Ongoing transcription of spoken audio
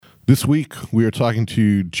This week, we are talking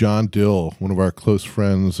to John Dill, one of our close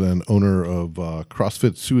friends and owner of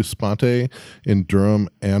CrossFit Sua Sponte in Durham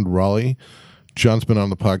and Raleigh. John's been on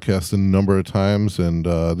the podcast a number of times, and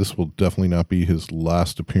this will definitely not be his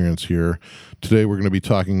last appearance here. Today, we're going to be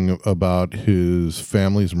talking about his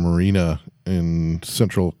family's marina in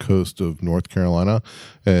central coast of North Carolina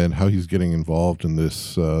and how he's getting involved in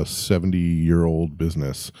this 70-year-old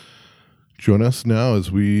business. Join us now as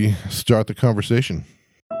we start the conversation.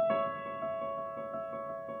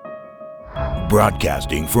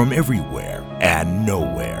 Broadcasting from everywhere and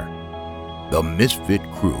nowhere, the Misfit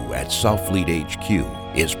crew at Southfleet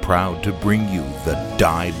HQ is proud to bring you the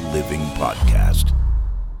Die Living Podcast.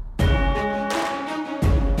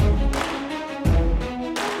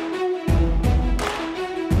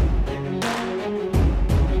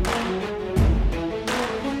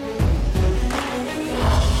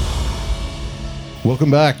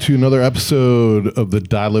 Welcome back to another episode of the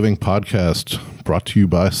Die Living Podcast, brought to you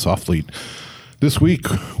by Southfleet. This week,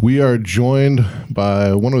 we are joined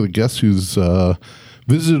by one of the guests who's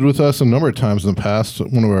visited with us a number of times in the past,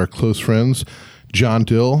 one of our close friends, John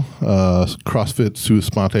Dill, CrossFit Sua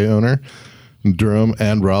Sponte owner in Durham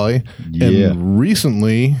and Raleigh. Yeah. And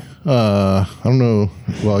recently, I don't know,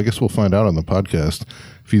 well, I guess we'll find out on the podcast,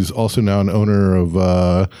 if he's also now an owner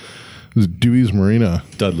of Dewey's Marina.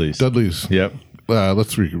 Dudley's. Yep.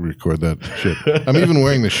 Let's record that shit. I'm even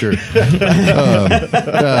wearing the shirt.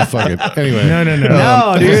 Fuck it. Anyway.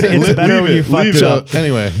 No, dude. It's better when you fuck it up.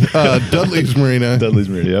 Anyway, Dudley's Marina.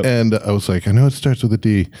 Yep. And I was like, I know it starts with a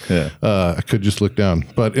D. Yeah. I could just look down.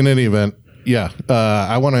 But in any event, yeah.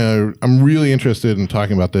 I'm really interested in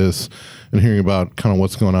talking about this and hearing about kind of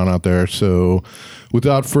what's going on out there. So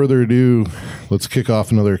without further ado, let's kick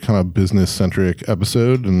off another kind of business-centric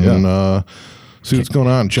episode and see what's going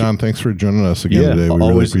on. John, thanks for joining us again today. We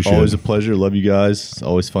really appreciate it. Always a pleasure. Love you guys. It's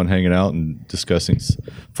always fun hanging out and discussing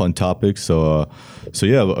fun topics. So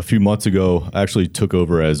yeah, a few months ago, I actually took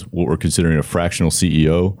over as what we're considering a fractional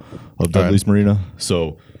CEO of Dudley's Marina.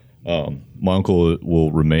 So my uncle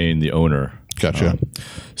will remain the owner. Gotcha.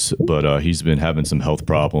 But he's been having some health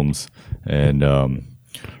problems, and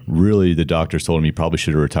really the doctors told him he probably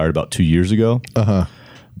should have retired about 2 years ago.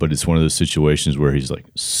 But it's one of those situations where he's like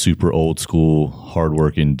super old school,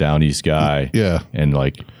 hardworking, down east guy. Yeah. And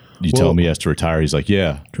like, tell him he has to retire. He's like,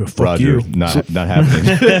 yeah, Roger, not happening.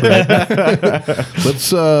 Let's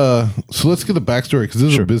get the backstory, because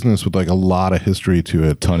this is a business with like a lot of history to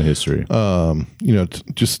it. Ton of history.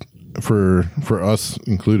 Just for us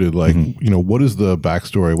included, like, what is the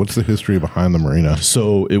backstory? What's the history behind the marina?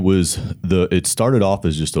 So it started off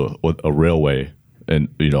as just a railway, and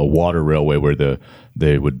a water railway where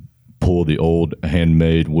they would pull the old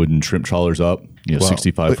handmade wooden shrimp trawlers up,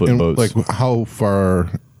 65-foot boats. Like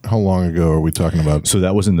how long ago are we talking about? So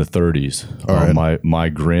that was in the 30s. All right. My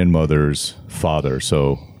grandmother's father,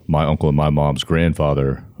 so my uncle and my mom's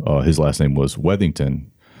grandfather, his last name was Wethington,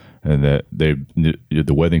 and that the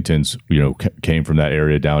Wethingtons, came from that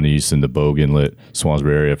area down east in the Bogue Inlet,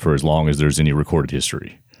 Swansboro area for as long as there's any recorded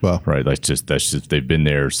history. Well, right. That's just they've been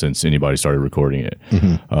there since anybody started recording it.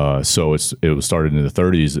 So it was started in the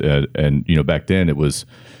 30s, and back then it was,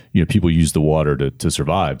 people used the water to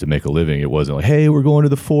survive, to make a living. It wasn't like, hey, we're going to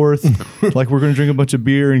the Fourth, like we're going to drink a bunch of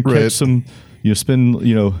beer and catch some, spend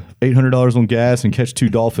 $800 on gas and catch 2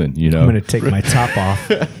 dolphin. I'm going to take my top off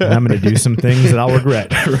and I'm going to do some things that I'll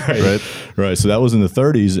regret. Right. So that was in the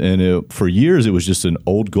 30s, and for years it was just an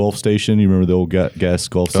old Gulf station. You remember the old gas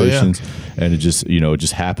Gulf stations? Yeah. And it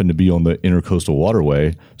just happened to be on the Intercoastal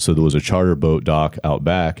Waterway. So there was a charter boat dock out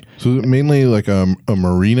back. So mainly like a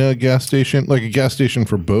marina gas station, like a gas station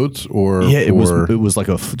for boats, or it was like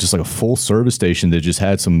a full service station that just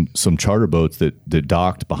had some charter boats that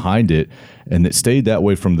docked behind it. And it stayed that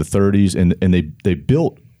way from the 30s, and they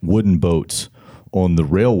built wooden boats on the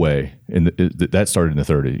railway, and that started in the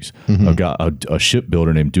 30s. I've got a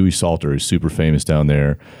shipbuilder named Dewey Salter, who's super famous down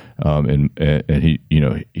there, and he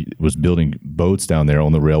was building boats down there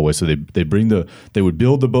on the railway. So they would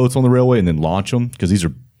build the boats on the railway and then launch them, because these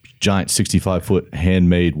are giant 65-foot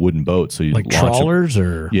handmade wooden boats. So you like trawlers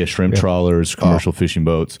shrimp trawlers, commercial fishing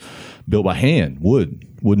boats built by hand,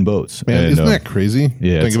 wooden boats. Man, isn't that crazy?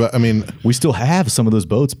 Yeah. We still have some of those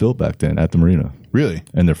boats built back then at the marina. Really?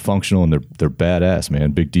 And they're functional, and they're badass,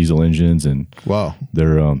 man. Big diesel engines, and wow,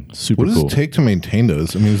 they're super cool. What does it take to maintain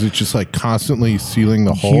those? I mean, is it just like constantly sealing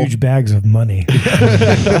the hull? Huge bags of money.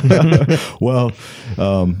 Well,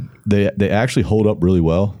 they actually hold up really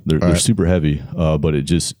well. They're super heavy, but it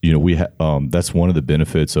just that's one of the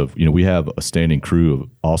benefits of we have a standing crew,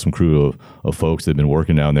 awesome crew of folks that have been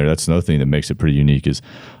working down there. That's another thing that makes it pretty unique, is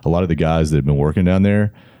a lot of the guys that have been working down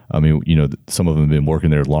there. I mean, some of them have been working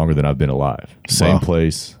there longer than I've been alive. Same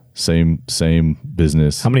place, same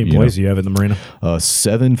business. How many employees do you have in the marina?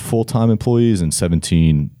 7 full-time employees and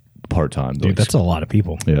 17 part-time. Dude, that's a lot of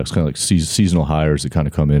people. Yeah, it's kind of like seasonal hires that kind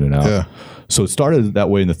of come in and out. Yeah. So it started that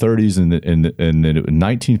way in the 30s, and then in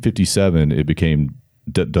 1957 it became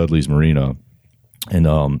Dudley's Marina, and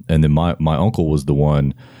then my uncle was the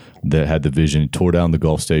one that had the vision, tore down the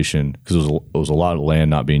Gulf Station because it was a lot of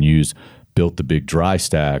land not being used, built the big dry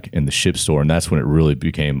stack and the ship store, and that's when it really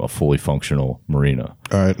became a fully functional marina.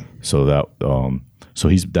 All right. So that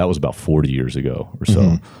was about 40 years ago or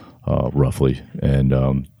so, roughly, and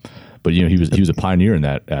but he was a pioneer in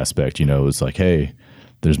that aspect. It's like, hey,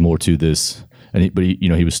 there's more to this, and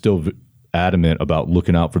he was still adamant about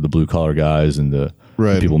looking out for the blue collar guys and the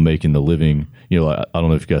people making the living. I don't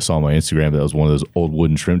know if you guys saw my Instagram, but that was one of those old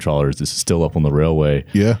wooden shrimp trawlers. This is still up on the railway,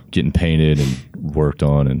 getting painted and worked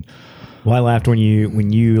on. And well, I laughed when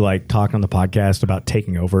you like talked on the podcast about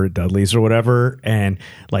taking over at Dudley's or whatever, and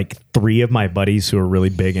like 3 of my buddies who are really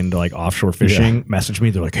big into like offshore fishing messaged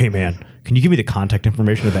me. They're like, "Hey man, can you give me the contact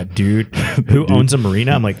information of that dude who owns a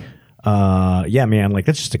marina?" I'm like, yeah, man, like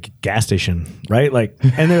that's just a gas station, right? Like,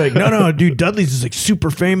 and they're like, no, dude, Dudley's is like super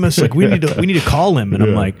famous. Like we need to call him. And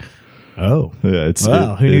I'm like, oh, yeah,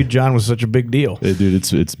 who knew John was such a big deal?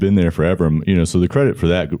 Dude, it's been there forever. So the credit for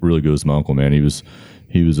that really goes to my uncle, man. He was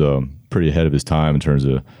pretty ahead of his time in terms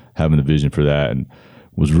of having the vision for that, and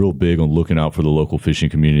was real big on looking out for the local fishing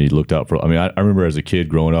community. Looked out for, I remember as a kid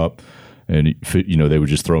growing up, and they would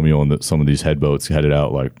just throw me on some of these headboats, headed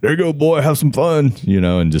out like, there you go, boy, have some fun,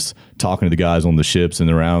 and just talking to the guys on the ships and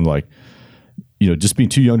around, like, just being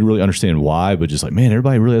too young to really understand why, but just like, man,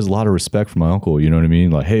 everybody really has a lot of respect for my uncle. You know what I mean?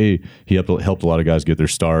 Like, hey, he helped a lot of guys get their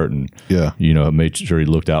start, and made sure he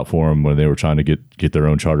looked out for them when they were trying to get their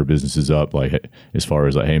own charter businesses up. Like, as far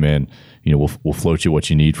as like, hey man, we'll float you what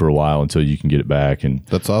you need for a while until you can get it back. And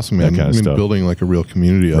that's awesome, man. That kind of stuff. Building like a real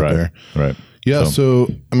community out there. Right. Yeah, so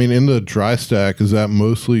in the dry stack, is that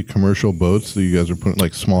mostly commercial boats that you guys are putting,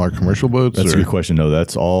 like smaller commercial boats? That's a good question. No,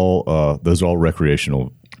 that's all. Those are all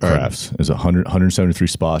recreational crafts. Right. There's 173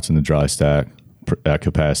 spots in the dry stack at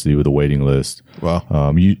capacity with a waiting list.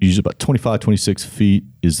 Wow. Usually about 25, 26 feet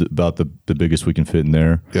is about the biggest we can fit in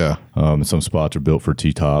there. Yeah. And some spots are built for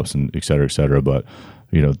T-tops and et cetera, et cetera. But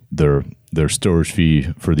their storage fee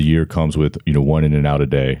for the year comes with 1 in and out a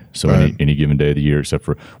day. So any given day of the year, except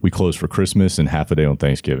for we close for Christmas and half a day on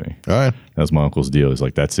Thanksgiving. All right, that's my uncle's deal. It's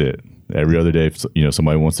like, that's it. Every other day, if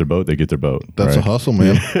somebody wants their boat, they get their boat. That's a hustle,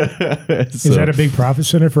 man. Is that a big profit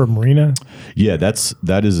center for a marina? Yeah,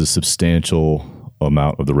 that is a substantial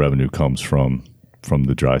amount of the revenue comes from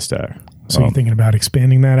the dry stack. So you're thinking about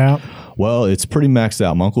expanding that out? Well, it's pretty maxed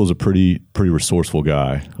out. My uncle is a pretty resourceful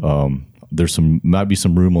guy. There's might be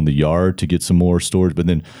some room on the yard to get some more storage, but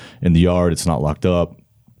then in the yard, it's not locked up.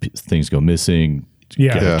 Things go missing.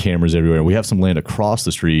 Cameras everywhere. We have some land across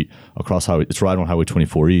the street, across highway. It's right on Highway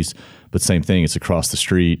 24 East, but same thing. It's across the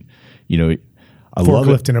street. I love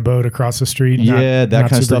it. Forklifting a boat across the street. That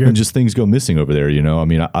kind of stuff, good. And just things go missing over there.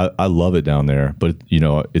 I love it down there, but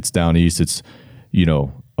it's down east. It's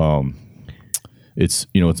it's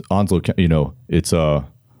Onslow. It's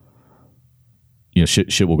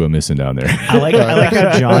shit will go missing down there. I like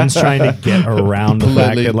how John's trying to get around the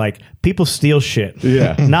fact that like people steal shit.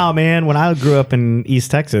 Yeah. Nah, man, when I grew up in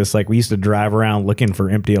East Texas, like we used to drive around looking for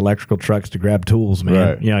empty electrical trucks to grab tools,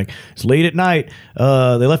 man. Right. Like it's late at night. They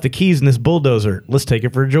left the keys in this bulldozer. Let's take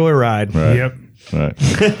it for a joyride. Right. Yep.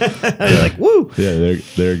 Right. Like, woo. Yeah,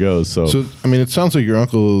 there it goes. So it sounds like your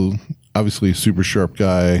uncle, obviously a super sharp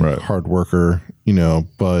guy, hard worker,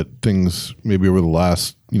 but things maybe over the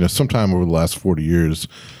last, sometime over the last 40 years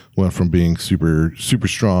went from being super, super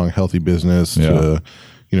strong, healthy business to,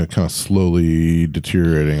 kind of slowly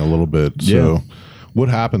deteriorating a little bit. So what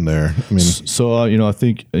happened there? I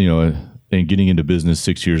think, and getting into business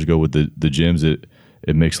 6 years ago with the gyms,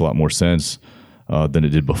 it makes a lot more sense than it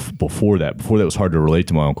did before that. Before that, it was hard to relate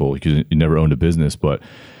to my uncle because he never owned a business, but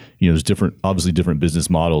there's obviously different business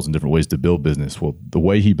models and different ways to build business. Well, the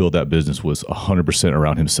way he built that business was 100%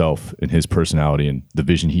 around himself and his personality and the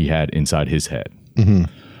vision he had inside his head,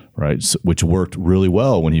 right? So, which worked really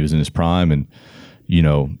well when he was in his prime and,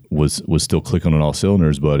 was still clicking on all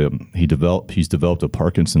cylinders. But he's developed a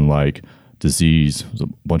Parkinson-like disease, a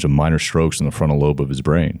bunch of minor strokes in the frontal lobe of his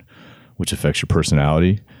brain, which affects your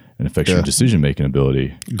personality and affects your decision-making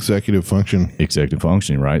ability. Executive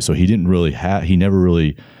functioning, right? So he never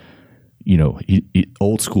really,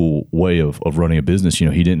 old school way of running a business, he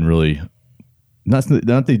didn't really not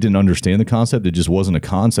that they didn't understand the concept. It just wasn't a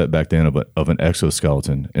concept back then of an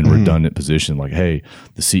exoskeleton in redundant position. Like, hey,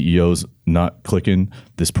 the CEO's not clicking.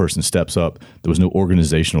 This person steps up. There was no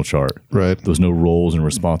organizational chart. Right. There was no roles and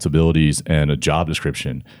responsibilities and a job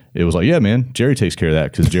description. It was like, yeah, man, Jerry takes care of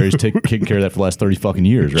that because Jerry's taking care of that for the last 30 fucking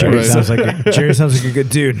years, right? Jerry sounds like a good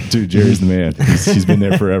dude. Dude, Jerry's the man. He's been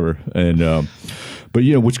there forever. And but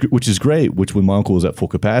which is great. Which when my uncle was at full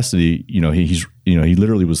capacity, he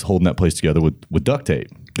literally was holding that place together with duct tape.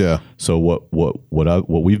 Yeah. So what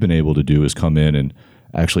we've been able to do is come in and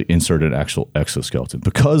actually insert an actual exoskeleton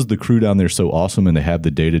because the crew down there is so awesome and they have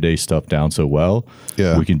the day-to-day stuff down so well.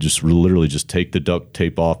 Yeah. We can just literally just take the duct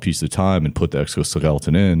tape off piece at a time and put the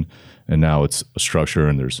exoskeleton in, and now it's a structure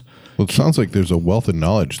and there's. Well, it sounds like there's a wealth of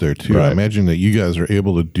knowledge there too. Right. I imagine that you guys are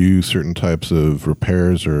able to do certain types of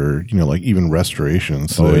repairs or, like even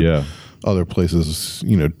restorations. That other places,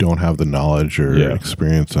 don't have the knowledge or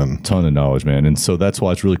experience on. Ton of knowledge, man. And so that's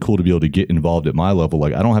why it's really cool to be able to get involved at my level.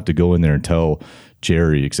 Like I don't have to go in there and tell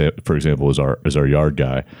Jerry, for example, is our yard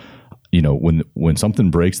guy. When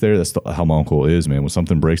something breaks there, that's how my uncle is, man. When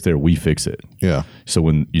something breaks there, we fix it. Yeah. So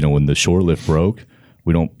when the shore lift broke,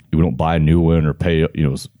 we don't buy a new one or pay,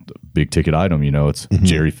 it's a big ticket item, it's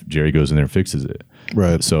Jerry goes in there and fixes it.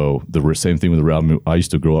 Right. So the same thing with the rail. I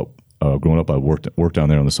used to growing up, I worked down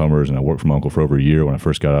there in the summers, and I worked for my uncle for over a year when I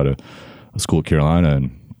first got out of school at Carolina.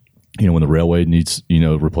 And when the railway needs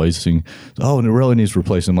replacing, and the railway needs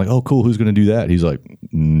replacing, I'm like, oh cool, who's going to do that? He's like,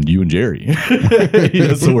 you and Jerry.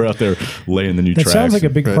 So we're out there laying the new tracks. That sounds like a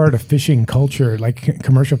big part of fishing culture, like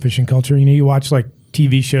commercial fishing culture. You watch like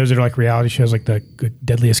TV shows that are like reality shows, like the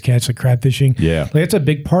Deadliest Catch, like crab fishing. Yeah, like it's a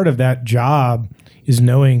big part of that job is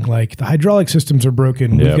knowing like the hydraulic systems are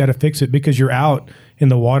broken. We've got to fix it because you're out in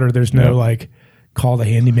the water. There's no like call the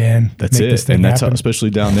handyman. That's make it. This thing and that's happen. especially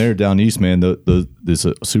down there, down east, man. There's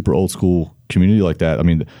a super old school community like that. I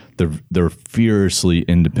mean, they're fiercely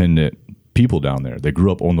independent people down there. They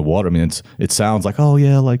grew up on the water. I mean, it sounds like, oh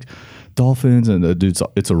yeah, like dolphins, and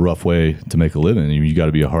it's a rough way to make a living. You got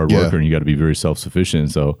to be a hard worker and you got to be very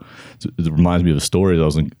self-sufficient. So it reminds me of a story. I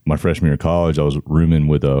was in my freshman year of college. I was rooming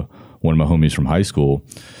with one of my homies from high school.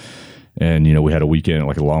 And, we had a weekend,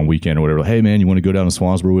 like a long weekend or whatever. Like, hey man, you want to go down to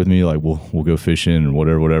Swansboro with me? Like we'll go fishing and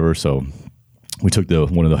whatever. So we took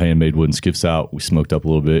one of the handmade wooden skiffs out. We smoked up a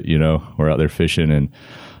little bit, we're out there fishing, and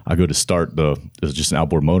I go to start it was just an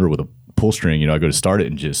outboard motor with a pull string. I go to start it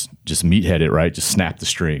and just meathead it, right? Just snap the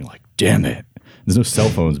string. Like, damn it. There's no cell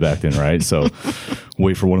phones back then, right? So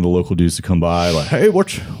wait for one of the local dudes to come by, like, hey,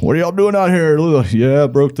 what are y'all doing out here? Like, yeah, I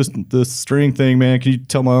broke this string thing, man. Can you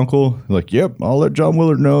tell my uncle? Like, yep, I'll let John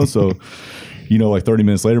Willard know. So, like 30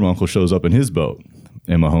 minutes later, my uncle shows up in his boat.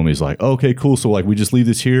 And my homie's like, okay, cool. So like we just leave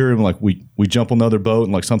this here and like we jump on another boat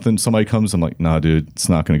and like somebody comes. I'm like, nah, dude, it's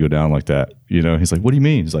not going to go down like that. He's like, what do you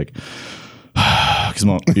mean? He's like, because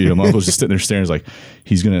my uncle's just sitting there staring. He's like,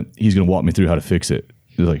 he's gonna walk me through how to fix it.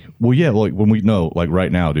 He's like, well, yeah, like when we know, like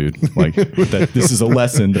right now, dude, like this is a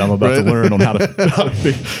lesson that I'm about to learn on how to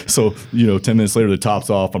fix. So 10 minutes later, the top's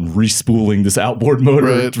off. I'm respooling this outboard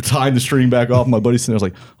motor, tying the string back off. My buddy's sitting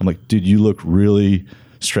there, I'm like, dude, you look really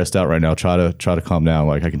stressed out right now. Try to calm down.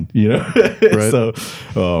 Like I can, Right. So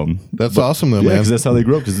that's awesome though, man. Because that's how they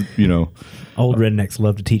grew up. Because old rednecks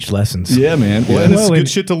love to teach lessons. Yeah, man. Well, and it's good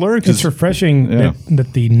shit to learn. It's refreshing that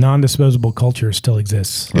the non-disposable culture still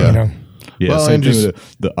exists. Yeah. Yeah, same thing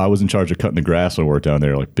with I was in charge of cutting the grass when I worked down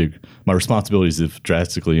there. Like my responsibilities have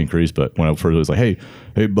drastically increased. But when I first was like,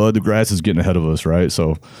 hey, bud, the grass is getting ahead of us, right?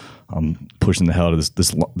 So I'm pushing the hell out of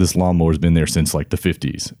this lawnmower's been there since like the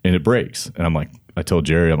 50s, and it breaks. And I told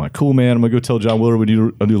Jerry, I'm like, cool, man. I'm gonna go tell John Willard we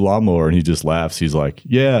need a new lawnmower, and he just laughs. He's like,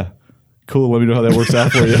 yeah. Cool, let me know how that works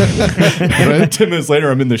out for you. And 10 minutes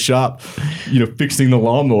later, I'm in the shop, fixing the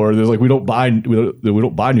lawnmower. There's like we don't buy new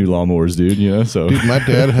lawnmowers, dude. So dude, my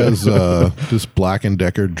dad has this Black &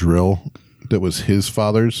 Decker drill that was his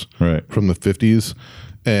father's from the 50s.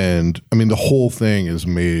 And I mean, the whole thing is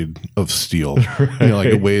made of steel. Like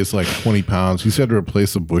it weighs like 20 pounds. He's had to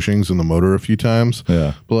replace the bushings in the motor a few times.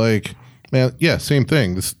 Yeah. But like, man, yeah, same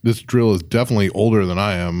thing. This drill is definitely older than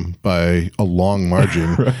I am by a long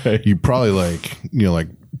margin. You probably like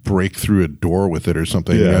break through a door with it or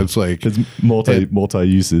something. Yeah. It's like it's multi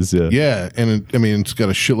uses. Yeah. Yeah, and it's got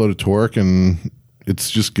a shitload of torque and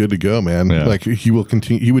it's just good to go, man. Yeah. Like he will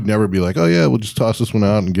continue. He would never be like, oh yeah, we'll just toss this one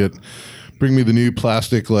out and get bring me the new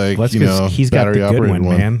plastic, like, Well, that's you 'cause know, he's got the battery good operated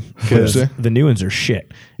one, man. What'd you Because say? the new ones are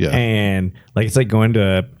shit. Yeah. And like it's like going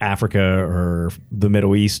to Africa or the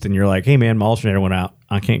Middle East, and you're like, "Hey, man, my alternator went out.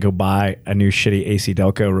 I can't go buy a new shitty AC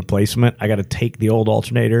Delco replacement. I got to take the old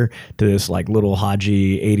alternator to this like little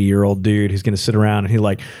Haji 80-year-old dude who's going to sit around and he's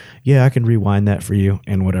like, yeah, I can rewind that for you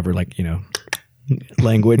and whatever, like, you know,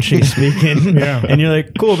 language he's speaking." Yeah. And you're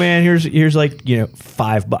like, cool, man, here's like, you know,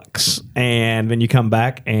 $5. And then you come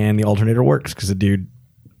back and the alternator works because the dude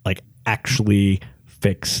like actually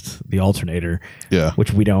fixed the alternator, Yeah.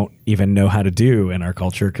 which we don't even know how to do in our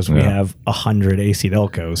culture because we have 100 AC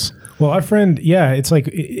Delcos. Well, our friend, it's like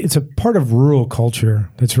it's a part of rural culture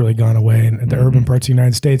that's really gone away in the urban parts of the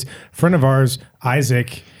United States. A friend of ours,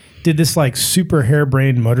 Isaac, did this like super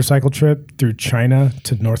harebrained motorcycle trip through China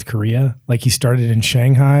to North Korea. Like he started in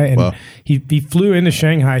Shanghai and Wow. he flew into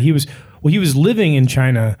Shanghai. He was living in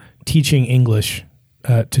China teaching English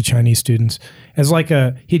to Chinese students as like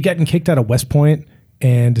he'd gotten kicked out of West Point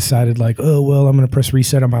and decided like, oh, well, I'm going to press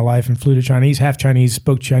reset on my life, and flew to China. He's half Chinese,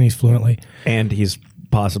 spoke Chinese fluently. And he's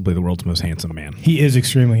possibly the world's most handsome man. He is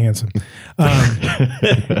extremely handsome.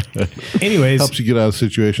 Anyways, Helps you get out of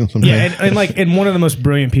situations sometimes. yeah, and one of the most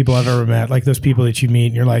brilliant people I've ever met, like those people that you meet,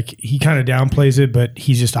 and you're like, he kind of downplays it, but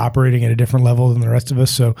he's just operating at a different level than the rest of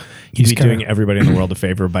us. So He's he's doing everybody in the world a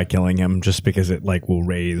favor by killing him just because it like will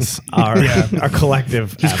raise our our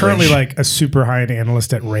collective. He's currently like a super high-end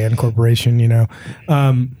analyst at Rand Corporation, you know.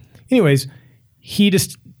 Anyways,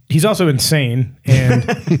 he's also insane, and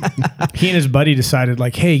he and his buddy decided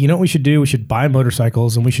like, hey, you know what we should do? We should buy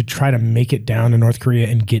motorcycles and we should try to make it down to North Korea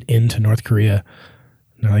and get into North Korea.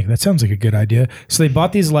 And they're like, that sounds like a good idea. So they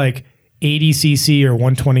bought these like 80cc or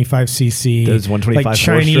 125cc, Those 125 like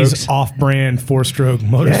Chinese four-strokes? off-brand 4-stroke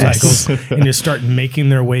motorcycles, and just start making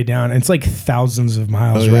their way down. And it's like thousands of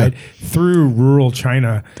miles, Oh, yeah. right, through rural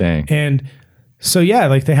China. Dang. And so yeah,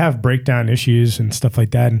 like they have breakdown issues and stuff like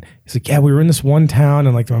that. And he's like, yeah, we were in this one town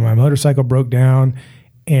and like my motorcycle broke down,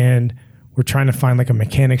 and we're trying to find like a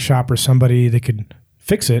mechanic shop or somebody that could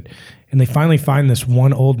fix it. And they finally find this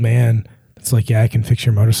one old man that's like, yeah, I can fix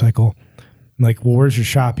your motorcycle. I'm like, well, where's your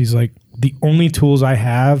shop? He's like, the only tools I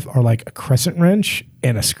have are like a crescent wrench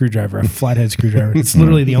and a screwdriver, a flathead screwdriver. It's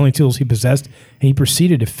literally the only tools he possessed. And he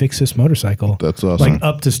proceeded to fix this motorcycle. That's awesome. Like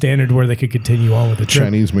up to standard where they could continue on with the trip.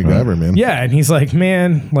 Chinese MacGyver, man. Yeah, and he's like,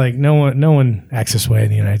 man, like no one acts this way in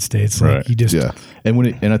the United States. Like Right. you just Yeah.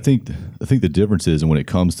 And I think the difference is, and when it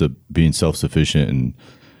comes to being self-sufficient, and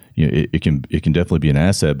you know, it can definitely be an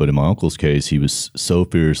asset. But in my uncle's case, he was so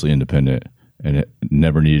fiercely independent and it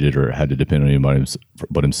never needed or had to depend on anybody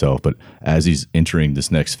but himself. But as he's entering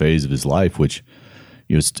this next phase of his life, which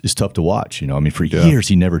you know is tough to watch. You know, I mean, for years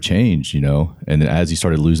he never changed. You know, and then as he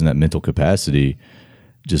started losing that mental capacity,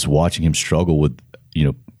 just watching him struggle with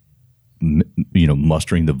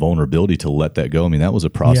mustering the vulnerability to let that go. I mean, that was a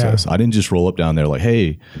process. Yeah. I didn't just roll up down there like,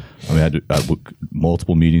 hey, I mean, I had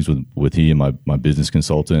multiple meetings with he and my business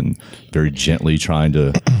consultant, and very gently trying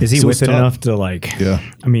to. Is he So with it's it tough. enough to like? Yeah.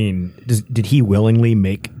 I mean, did he willingly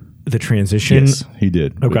make the transition? Yes, he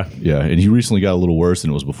did. Okay. Yeah, and he recently got a little worse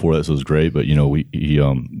than it was before that, so it was great. But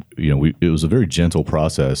it was a very gentle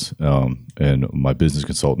process. And my business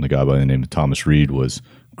consultant, a guy by the name of Thomas Reed, was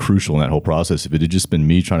crucial in that whole process. If it had just been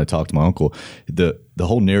me trying to talk to my uncle, the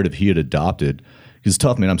whole narrative he had adopted, because it's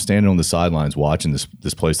tough, man. I'm standing on the sidelines watching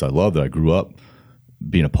this place I love that I grew up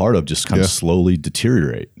being a part of just kind of slowly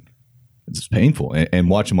deteriorate. It's painful, and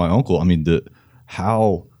watching my uncle. I mean,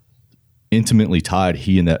 how intimately tied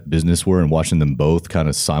he and that business were, and watching them both kind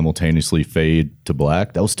of simultaneously fade to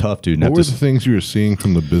black. That was tough, dude. And What were the things you were seeing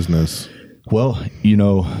from the business? well,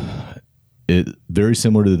 it very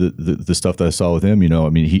similar to the stuff that I saw with him. I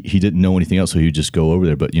mean, he didn't know anything else, so he would just go over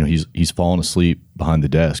there. But he's fallen asleep behind the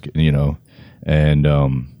desk. And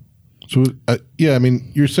So I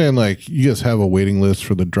mean, you're saying like you guys have a waiting list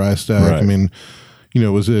for the dry stack. Right. I mean,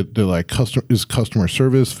 was it like customer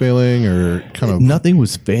service failing, or kind of nothing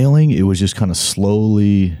was failing. It was just kind of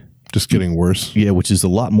slowly. just getting worse? Yeah, which is a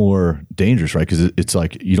lot more dangerous, right? Because it's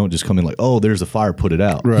like you don't just come in like, oh, there's a fire, put it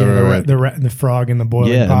out. Right, yeah, right. the rat and the frog in the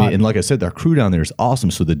boiling Yeah, pot. I mean, and like I said, our crew down there is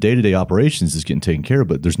awesome. So the day-to-day operations is getting taken care of,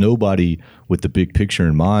 but there's nobody with the big picture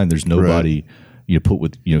in mind. There's nobody put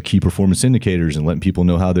with key performance indicators and letting people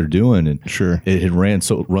know how they're doing. And Sure. it had run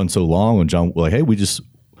so long, and John was like, hey, we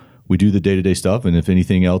do the day-to-day stuff, and if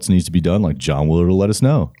anything else needs to be done, like John Willard will let us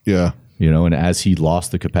know. Yeah. And as he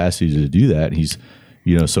lost the capacity to do that, he's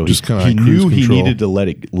so Just kinda he like cruise knew he control. needed to let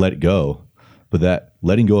it go. But that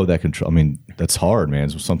letting go of that control, I mean, that's hard, man.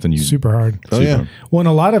 It's something you super hard. Oh yeah. Well, in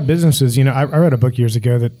a lot of businesses, I read a book years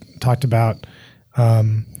ago that talked about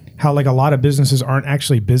how how like a lot of businesses aren't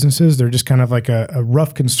actually businesses. They're just kind of like a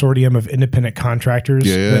rough consortium of independent contractors.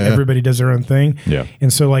 Everybody does their own thing. Yeah.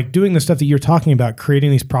 And so like doing the stuff that you're talking about,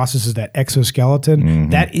 creating these processes, that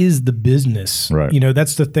exoskeleton, that is the business. Right. You know,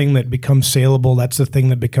 that's the thing that becomes saleable. That's the thing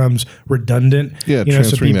that becomes redundant. Yeah, you know,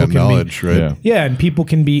 transferring that knowledge, right? Yeah. Yeah, and people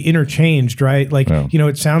can be interchanged, right? Like, you know,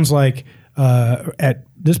 it sounds like at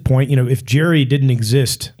this point, you know, if Jerry didn't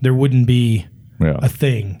exist, there wouldn't be a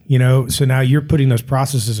thing, you know? So now you're putting those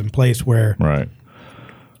processes in place where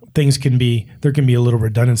things can be, there can be a little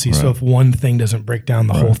redundancy. So if one thing doesn't break down,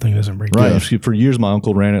 the whole thing doesn't break down. For years, my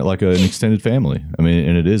uncle ran it like an extended family. I mean,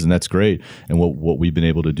 and it is, and that's great. And what we've been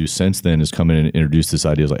able to do since then is come in and introduce this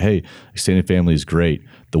idea. Is like, hey, extended family is great.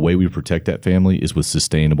 The way we protect that family is with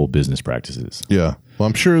sustainable business practices. Yeah. Well,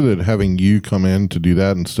 I'm sure that having you come in to do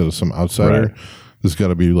that instead of some outsider, this got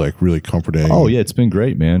to be like really comforting. Oh yeah, it's been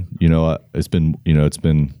great, man. You know, it's been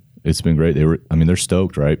great. They're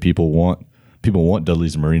stoked, right? People want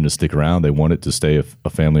Dudley's Marine to stick around. They want it to stay a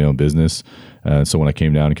family-owned business. So when I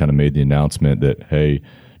came down and kind of made the announcement that, hey,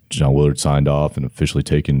 John Willard signed off and officially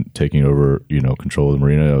taking over, you know, control of the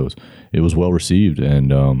marina, it was well received.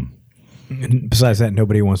 And besides that,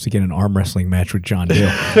 nobody wants to get an arm wrestling match with John Dill.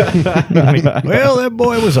 I mean, well, that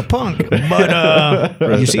boy was a punk,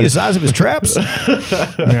 but you see the size of his traps?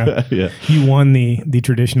 Yeah. You won the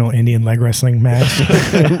traditional Indian leg wrestling match.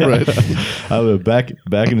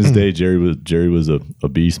 Back in his day, Jerry was a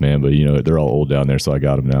beast, man. But you know, they're all old down there, so I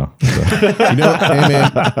got him now. So. You know, hey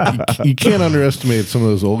man, you can't underestimate some of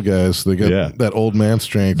those old guys. They got that old man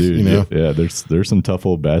strength. Dude, you know, there's some tough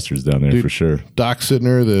old bastards down there for sure. Doc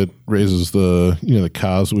Sidner that raises the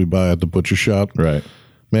cows that we buy at the butcher shop. Right.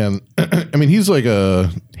 Man, I mean, he's like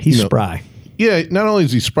he's spry. Yeah, not only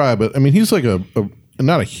is he spry, but I mean, he's like a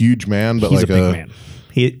not a huge man, but he's like a big man.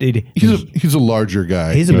 He's a larger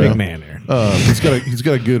guy. He's a big man there. He's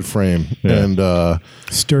got a good frame and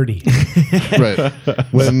sturdy. Right.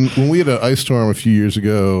 When we had an ice storm a few years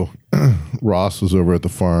ago, Ross was over at the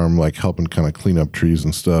farm, like helping kind of clean up trees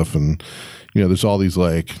and stuff, and you know, there's all these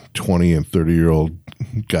like 20 and 30-year-old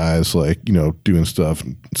guys like, you know, doing stuff,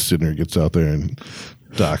 and Sidner gets out there and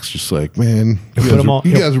Doc's just like, man,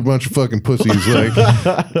 you guys are a bunch of fucking pussies. Like,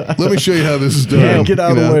 let me show you how this is done. Yeah, get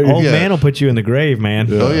out of the way. Old man will put you in the grave, man.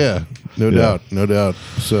 Yeah. Oh yeah, no doubt.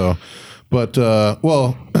 So, but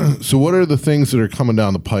so what are the things that are coming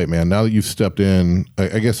down the pipe, man? Now that you've stepped in,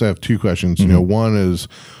 I guess I have two questions. You know, one is,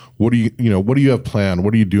 what do you have planned?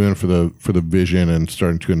 What are you doing for the vision and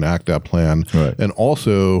starting to enact that plan? Right. And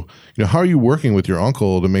also, you know, how are you working with your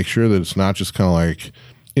uncle to make sure that it's not just kind of like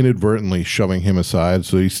inadvertently shoving him aside,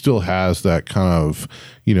 so he still has that kind of,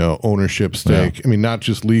 you know, ownership stake. I mean, not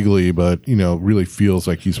just legally, but, you know, really feels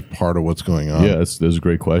like he's part of what's going on. Yeah, those are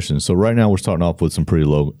great questions. So right now we're starting off with some pretty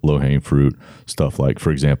low hanging fruit stuff. Like, for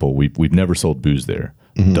example, we've never sold booze there.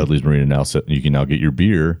 Dudley's Marina now you can now get your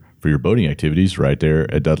beer for your boating activities right there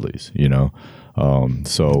at Dudley's, you know.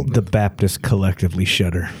 So the Baptists collectively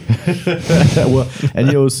shudder. Well, and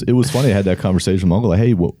you know, it was funny. I had that conversation with my uncle, like,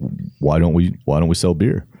 hey, why don't we sell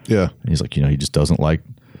beer? Yeah. And he's like, you know, he just doesn't like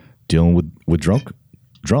dealing with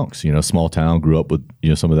drunks, you know, small town, grew up with, you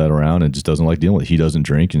know, some of that around, and just doesn't like dealing with it. He doesn't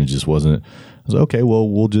drink, and it just wasn't. I was like, okay, well,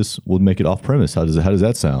 we'll make it off premise. How does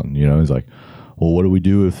that sound? You know, he's like, well, what do we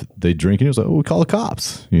do if they drink? And he was like, we call the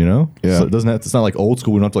cops, you know? Yeah. So it's not like old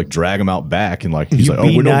school. We don't have to like drag them out back and like, he's like,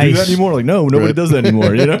 we nice. don't do that anymore. Like, no, nobody does that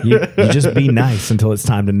anymore, you know? You just be nice until it's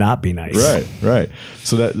time to not be nice. Right.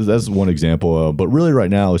 So that's one example. But really right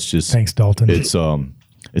now it's just. Thanks, Dalton. It's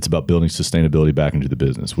about building sustainability back into the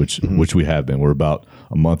business, which we have been. We're about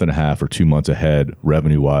a month and a half or 2 months ahead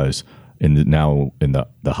revenue-wise now in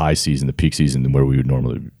the high season, the peak season, than where we would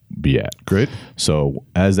normally be at. Great. So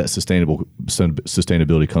as that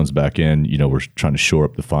sustainability comes back in, you know, we're trying to shore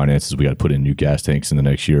up the finances. We got to put in new gas tanks in the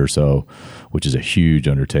next year or so, which is a huge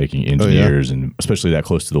undertaking. Engineers and especially that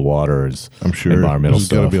close to the water is, I'm sure, environmental there's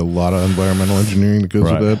stuff. got to be a lot of environmental engineering that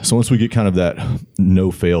goes with that. So once we get kind of that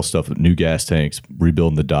no fail stuff, new gas tanks,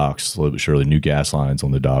 rebuilding the docks slowly but surely, new gas lines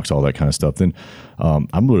on the docks, all that kind of stuff, then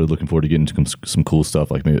I'm really looking forward to getting into some cool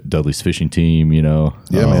stuff, like maybe Dudley's fishing team, you know.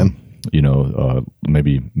 Yeah, man. You know,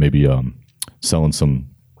 maybe selling some,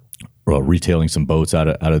 retailing some boats out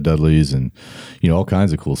of Dudley's, and you know, all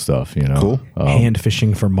kinds of cool stuff. You know, Cool. Hand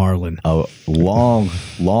fishing for marlin. Long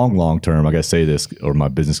term. I gotta say this, or my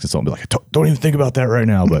business consultant will be like, don't even think about that right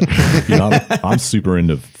now. But you know, I'm super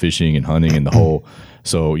into fishing and hunting and the whole.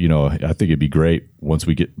 So, you know, I think it'd be great once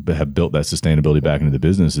we have built that sustainability back into the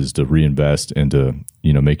business, is to reinvest into,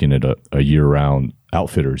 you know, making it a year-round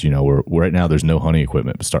outfitters. You know, where right now there's no hunting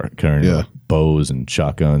equipment, but start carrying bows and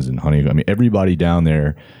shotguns and hunting. I mean, everybody down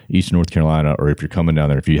there, East North Carolina, or if you're coming down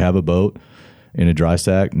there, if you have a boat in a dry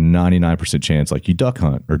stack, 99% chance like you duck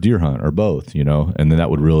hunt or deer hunt or both, you know, and then that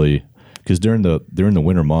would really, because during the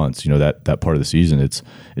winter months, you know, that part of the season, it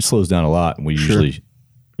slows down a lot, and we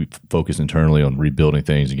focus internally on rebuilding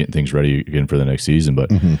things and getting things ready again for the next season.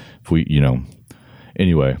 But if we, you know.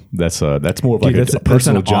 Anyway, that's more of like a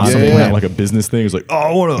personal John, awesome like a business thing. It's like,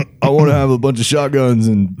 oh, I want to have a bunch of shotguns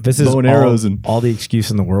and bow and arrows and all the excuse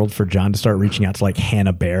in the world for John to start reaching out to like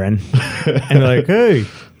Hannah Barron and like, hey, you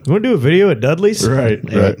want to do a video at Dudley's? Right.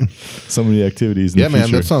 So many activities. Yeah, man,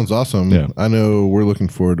 that sounds awesome. Yeah. I know we're looking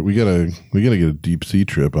forward. We gotta get a deep sea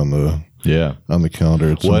trip on the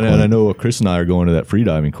calendar. At some point. And I know Chris and I are going to that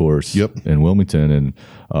freediving course. In Wilmington, and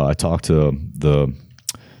I talked to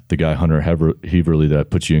the guy Hunter Heverly that I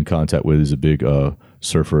put you in contact with is a big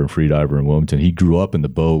surfer and freediver in Wilmington. He grew up in the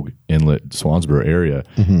Bogue Inlet, Swansboro area.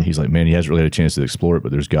 He's like, man, he hasn't really had a chance to explore it,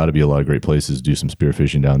 but there's got to be a lot of great places to do some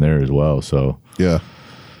spearfishing down there as well. So yeah,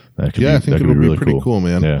 that could I think it'll be really pretty cool,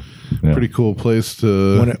 man. Yeah. Pretty cool place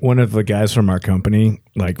to. One of the guys from our company,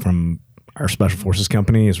 like from our special forces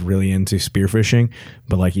company, is really into spearfishing,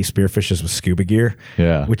 but like he spearfishes with scuba gear,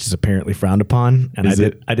 which is apparently frowned upon. And I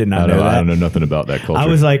did not know that. I don't know nothing about that culture. I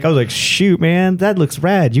was like, shoot, man, that looks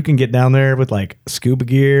rad. You can get down there with like scuba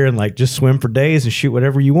gear and like just swim for days and shoot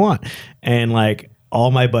whatever you want. And like all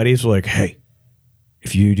my buddies were like, hey,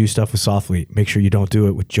 if you do stuff with Soflete, make sure you don't do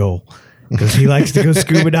it with Joel, because he likes to go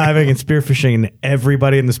scuba diving and spearfishing, and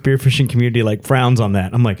everybody in the spearfishing community like frowns on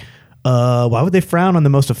that. I'm like, why would they frown on the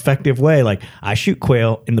most effective way? Like, I shoot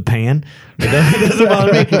quail in the pan. It doesn't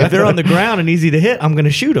bother me. If they're on the ground and easy to hit, I'm going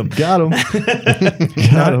to shoot them. Got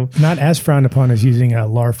them. Not as frowned upon as using a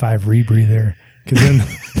LAR 5 rebreather, because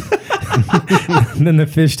then the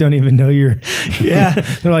fish don't even know you're. Yeah,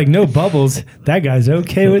 they're like, no bubbles. That guy's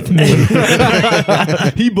okay with me.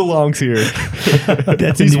 He belongs here.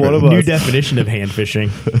 He's one of us. New definition of hand fishing.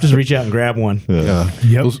 Just reach out and grab one. Yeah.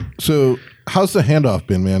 Yep. Well, so how's the handoff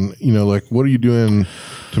been, man? You know, like, what are you doing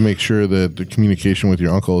to make sure that the communication with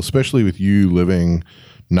your uncle, especially with you living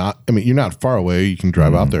you're not far away. You can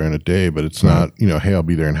drive out there in a day, but it's not, you know, hey, I'll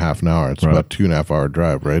be there in half an hour. It's about 2.5 hour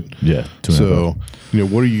drive, right? Yeah. So, you know,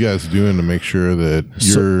 what are you guys doing to make sure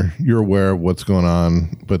that you're aware of what's going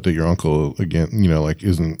on, but that your uncle, again, you know, like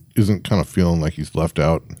isn't kind of feeling like he's left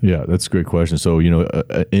out? Yeah, that's a great question. So, you know,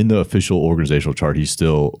 in the official organizational chart, he's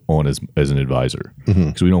still on as an advisor,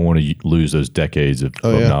 because we don't want to lose those decades of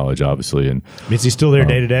knowledge, obviously. And is he still there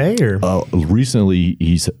day to day, or recently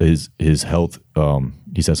his health?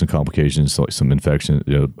 He's had some complications, like some infection,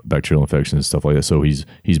 you know, bacterial infections and stuff like that. So he's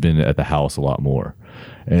been at the house a lot more,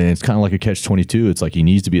 and it's kind of like a catch-22. It's like he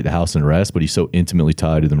needs to be at the house and rest, but he's so intimately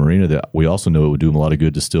tied to the marina that we also know it would do him a lot of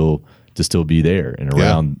good to still be there and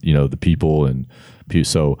around, you know, the people. And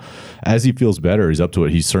so as he feels better, he's up to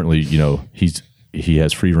it. He's certainly, you know, he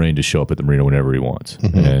has free reign to show up at the marina whenever he wants,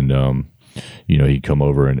 and you know, he'd come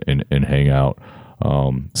over and hang out.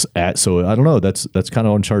 So I don't know. That's kind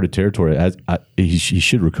of uncharted territory. He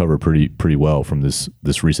should recover pretty well from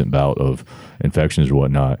this recent bout of infections or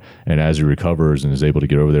whatnot. And as he recovers and is able to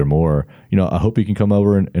get over there more, you know, I hope he can come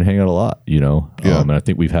over and hang out a lot. You know, and I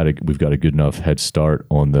think we've got a good enough head start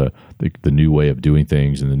on the new way of doing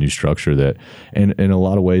things and the new structure that, and in a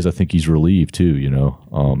lot of ways, I think he's relieved too. You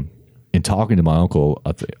know, in talking to my uncle,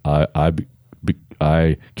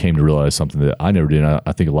 I came to realize something that I never did. And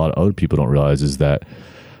I think a lot of other people don't realize is that,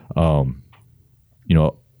 you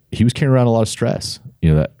know, he was carrying around a lot of stress,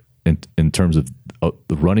 you know, that in terms of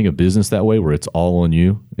running a business that way, where it's all on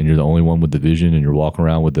you and you're the only one with the vision and you're walking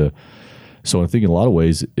around with so I think in a lot of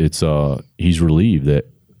ways it's, he's relieved that,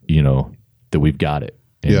 you know, that we've got it.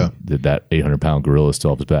 And that 800-pound gorilla is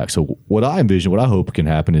still off his back. So what I envision, what I hope can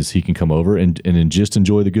happen is he can come over and just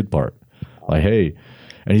enjoy the good part. Like, hey,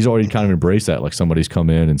 and he's already kind of embraced that. Like somebody's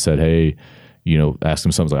come in and said, hey, you know, asked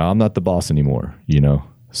him something like, I'm not the boss anymore, you know?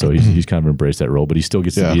 So he's kind of embraced that role, but he still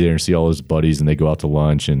gets to be there and see all his buddies, and they go out to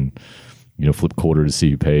lunch and, you know, flip quarter to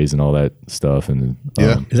see who pays and all that stuff. And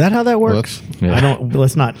is that how that works? Well,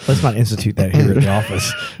 let's not institute that here at the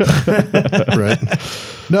office. Right.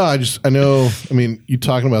 No, I know, I mean, you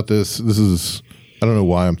talking about this is, I don't know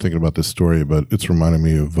why I'm thinking about this story, but it's reminding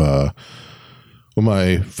me of, well,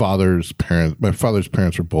 my father's parents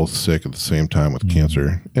were both sick at the same time with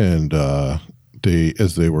cancer, and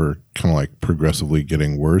as they were kind of like progressively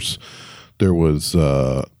getting worse, there was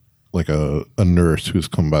like a nurse who was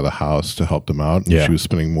coming by the house to help them out, and she was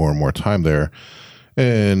spending more and more time there.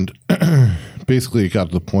 And basically it got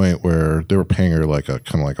to the point where they were paying her like a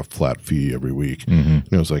kind of like a flat fee every week. And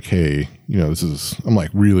it was like, hey, I'm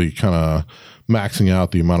like really kind of maxing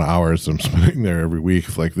out the amount of hours I'm spending there every week.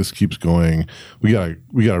 If like this keeps going, we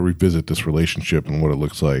gotta revisit this relationship and what it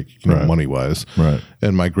looks like, money wise. Right.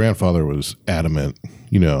 And my grandfather was adamant,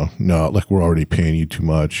 no, like we're already paying you too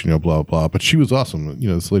much, blah, blah. But she was awesome.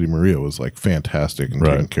 This lady Maria was like fantastic and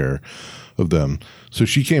taking care of them. So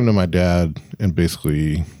she came to my dad and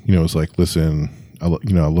basically, was like, listen, I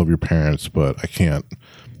love your parents, but I can't,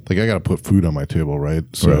 like, I got to put food on my table, right?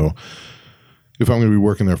 So if I'm going to be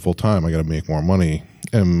working there full time, I got to make more money.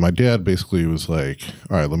 And my dad basically was like,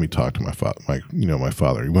 all right, let me talk to my father. My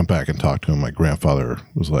father. He went back and talked to him. My grandfather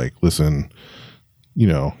was like, listen,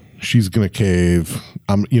 she's going to cave.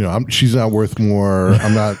 She's not worth more.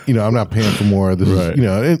 I'm not paying for more. This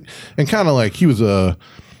is, and kind of like he was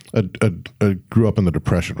grew up in the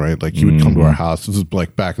Depression, right? Like he would come to our house. This is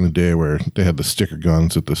like back in the day where they had the sticker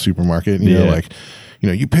guns at the supermarket. And,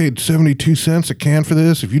 you paid 72 cents a can for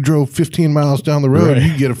this. If you drove 15 miles down the road,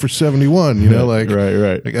 you get it for 71. Like,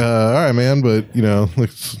 like, all right, man, but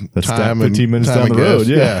that's time 15 minutes time down the road.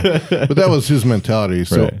 Yeah. But that was his mentality.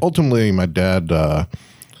 So ultimately, my dad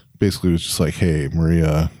basically was just like, hey,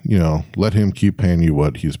 Maria, let him keep paying you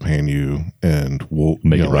what he's paying you, and we'll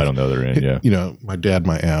make it right on the other end. Yeah. My dad,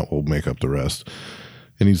 my aunt will make up the rest.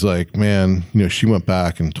 And he's like, man, she went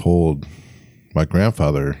back and told my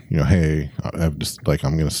grandfather, hey, I'm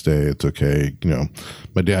going to stay. It's okay.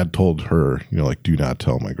 My dad told her, like, do not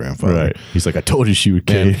tell my grandfather. Right. He's like, I told you she would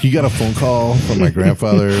cave. And he got a phone call from my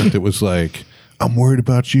grandfather that was like, I'm worried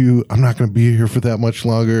about you. I'm not going to be here for that much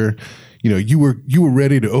longer. You were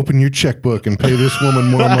ready to open your checkbook and pay this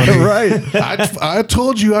woman more money. Right. I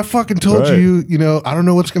told you. I fucking told you. I don't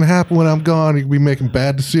know what's going to happen when I'm gone. You'll be making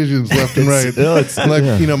bad decisions left and right.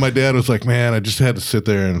 My dad was like, man, I just had to sit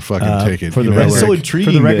there and fucking take it. For the record, so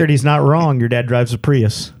intriguing. For the record, he's not wrong. Your dad drives a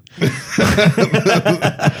Prius. But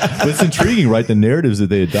it's intriguing, right? The narratives that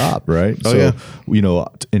they adopt, right?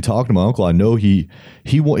 In talking to my uncle, I know he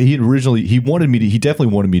definitely wanted me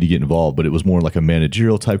to get involved, but it was more like a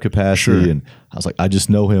managerial type capacity. And I was like, I just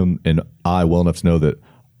know him and I well enough to know that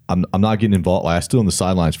I'm not getting involved. I stood on the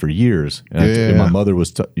sidelines for years, and my mother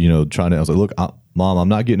was trying to. I was like, look, Mom, I'm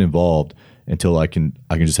not getting involved until I can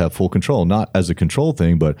just have full control, not as a control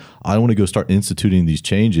thing, but I don't want to go start instituting these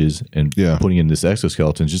changes and putting in this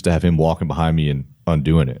exoskeleton just to have him walking behind me and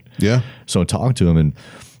undoing it. Yeah. So in talking to him, and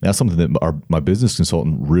that's something that my business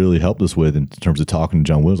consultant really helped us with in terms of talking to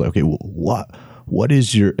John Williams. Like, okay, well, what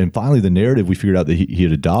is your, and finally the narrative we figured out that he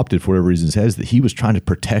had adopted for whatever reason is that he was trying to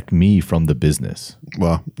protect me from the business.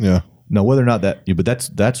 Well, yeah. Now, whether or not but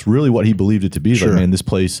that's really what he believed it to be. Like, man, this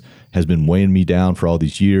place has been weighing me down for all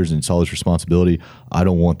these years, and it's all this responsibility. I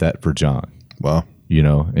don't want that for John. Wow.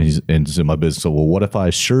 And he's in my business. So, well, what if I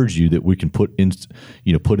assured you that we can put in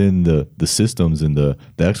the systems and the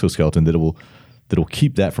exoskeleton that'll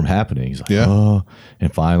keep that from happening? He's like, oh,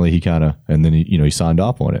 and finally and then he signed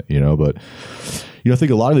off on it. But I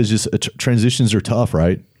think a lot of it is just transitions are tough,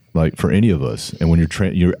 right? Like for any of us, and when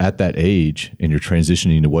you're at that age and you're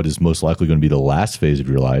transitioning to what is most likely going to be the last phase of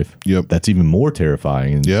your life, that's even more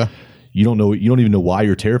terrifying. And you don't even know why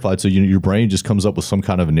you're terrified. So your brain just comes up with some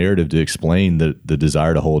kind of a narrative to explain the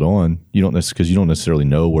desire to hold on. Because you don't necessarily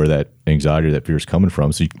know where that anxiety or that fear is coming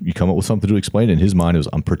from. So you come up with something to explain it. In his mind, it was,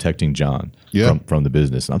 I'm protecting John from the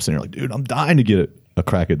business. And I'm sitting there like, dude, I'm dying to get a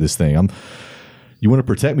crack at this thing. You want to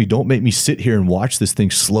protect me? Don't make me sit here and watch this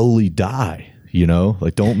thing slowly die.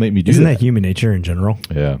 Like, don't make me do that. Isn't that human nature in general?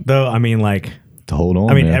 Yeah. Though, I mean, like, to hold on.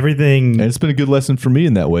 I mean, man. everything. And it's been a good lesson for me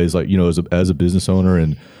in that way. Is like, as a business owner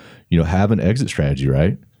and, have an exit strategy,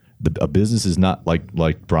 right? A business is not like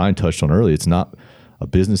Brian touched on earlier. It's not a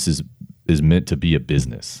business is meant to be a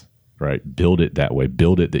business, right? Build it that way.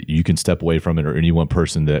 Build it that you can step away from it, or any one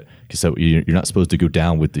person that can step. You're not supposed to go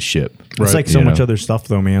down with the ship. It's like so much other stuff,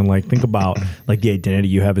 though, man. Like, think about like the identity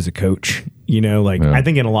you have as a coach. I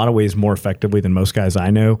think in a lot of ways more effectively than most guys I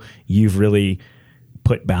know, you've really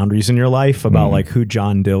put boundaries in your life about like who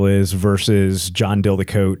John Dill is versus John Dill the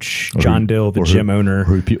coach, John Dill the gym owner,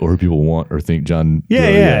 who people want or think John.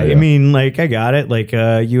 Yeah. I mean, like, I got it. Like,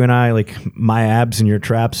 you and I, like, my abs and your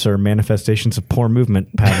traps are manifestations of poor movement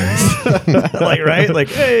patterns. Like, right? Like,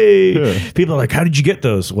 hey, people are like, how did you get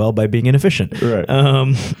those? Well, by being inefficient. Right.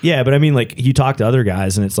 But I mean, like, you talk to other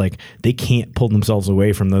guys and it's like they can't pull themselves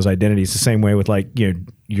away from those identities. The same way with like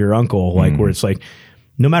your uncle, like where it's like,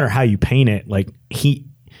 no matter how you paint it, like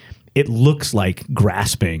it looks like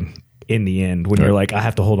grasping in the end when you're like, I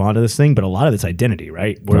have to hold on to this thing. But a lot of it's identity,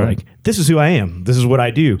 right? Where like, this is who I am. This is what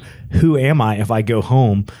I do. Who am I if I go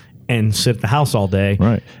home and sit at the house all day.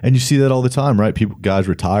 Right. And you see that all the time, right? Guys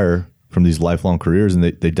retire from these lifelong careers and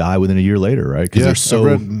they die within a year later, right? Because they're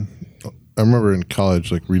so. I remember in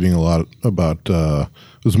college, like reading a lot about,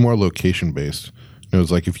 it was more location based. It was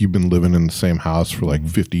like if you've been living in the same house for like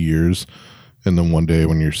 50 years, and then one day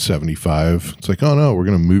when you're 75, it's like, oh no, we're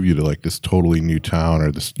going to move you to like this totally new town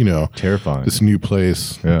or this, terrifying, this new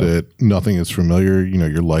place that nothing is familiar.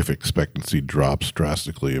 Your life expectancy drops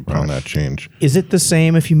drastically upon that change. Is it the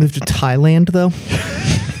same if you move to Thailand though?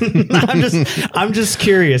 I'm just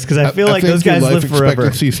curious because I feel like those guys live forever. Life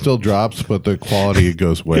expectancy still drops, but the quality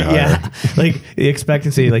goes way higher. Yeah, like the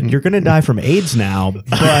expectancy, like you're gonna die from AIDS now, but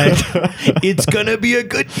it's gonna be a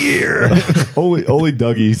good year. Only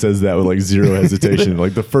Dougie says that with like zero hesitation.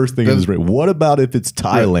 Like the first thing in his brain. What about if it's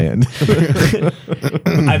Thailand?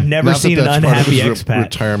 I've never seen an unhappy expat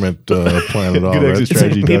retirement plan at all. Good exit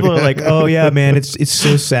strategy, people are like, "Oh yeah, man, it's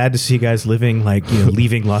so sad to see guys living like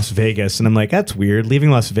leaving Las Vegas," and I'm like, "That's weird. Leaving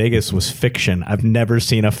Las Vegas was fiction. I've never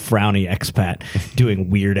seen a frowny expat doing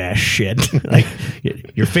weird ass shit. Like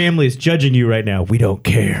your family is judging you right now. We don't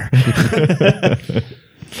care."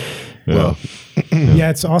 Well, yeah,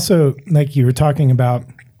 it's also like you were talking about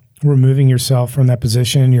removing yourself from that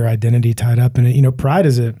position, your identity tied up in it. Pride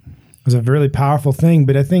is a really powerful thing,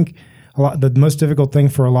 but I think the most difficult thing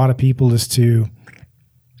for a lot of people is to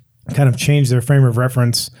kind of change their frame of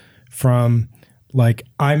reference from like,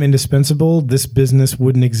 I'm indispensable, this business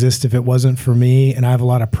wouldn't exist if it wasn't for me, and I have a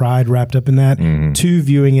lot of pride wrapped up in that, to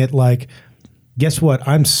viewing it like, guess what?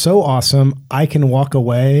 I'm so awesome, I can walk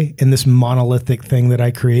away and this monolithic thing that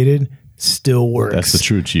I created still works. That's the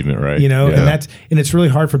true achievement, right? And it's really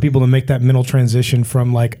hard for people to make that mental transition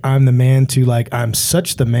from like, I'm the man to like, I'm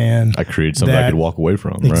such the man. I created something I could walk away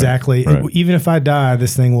from. Exactly. Right. Even if I die,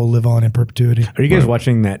 this thing will live on in perpetuity. Are you guys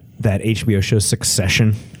watching that HBO show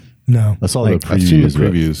Succession? No. That's all the previews. I've seen the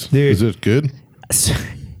previews. Dude, is it good?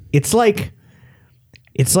 It's like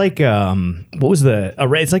what was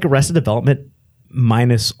it's like Arrested Development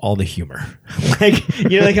minus all the humor. Like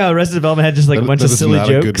like how Arrested Development had just like a bunch of silly jokes.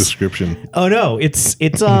 A good description. Oh no, it's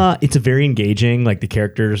a very engaging. Like the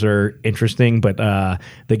characters are interesting, but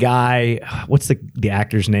the guy, what's the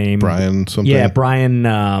actor's name? Brian something. Yeah, Brian.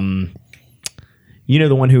 The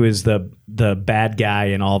one who is the bad guy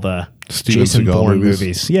in all the Steven Jason Seagal Bourne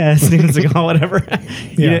movies. Yeah, Steven Seagal, whatever.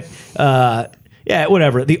 Yeah. Yeah,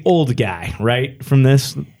 whatever. The old guy, right? From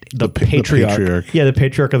this, the patriarch. Yeah, the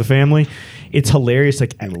patriarch of the family. It's hilarious.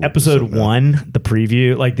 Like episode 1, the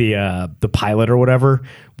preview, like the pilot or whatever,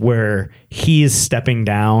 where he is stepping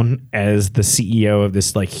down as the CEO of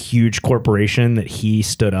this like huge corporation that he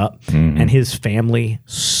stood up, and his family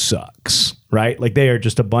sucks. Right? Like they are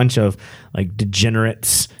just a bunch of like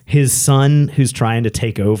degenerates. His son, who's trying to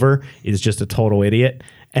take over, is just a total idiot.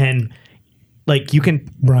 And like you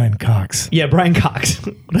can Brian Cox. Yeah, Brian Cox.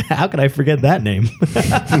 How could I forget that name?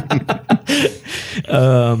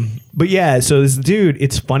 But yeah, so this dude,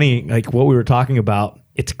 it's funny, like what we were talking about,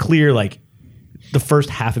 it's clear like the first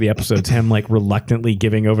half of the episode's him like reluctantly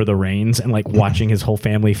giving over the reins and like watching his whole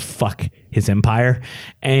family fuck his empire.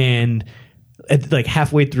 And like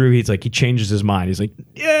halfway through, he changes his mind. He's like,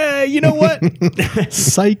 yeah, you know what?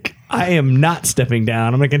 Psych. I am not stepping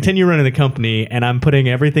down. I'm going to continue running the company, and I'm putting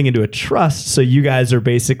everything into a trust. So you guys are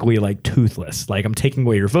basically like toothless. Like I'm taking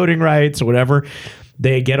away your voting rights or whatever.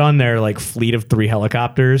 They get on their like fleet of 3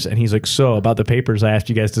 helicopters, and he's like, so about the papers I asked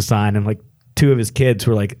you guys to sign, and like 2 of his kids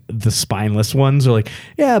who are like the spineless ones are like,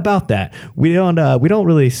 yeah, about that. We don't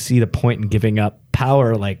really see the point in giving up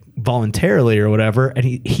power like voluntarily or whatever. And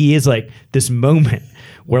he is like this moment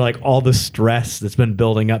where like all the stress that's been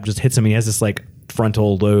building up just hits him. He has this like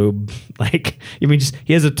frontal lobe, like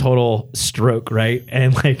he has a total stroke, right?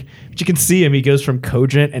 And like, but you can see him, he goes from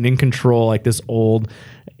cogent and in control, like this old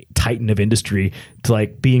titan of industry, to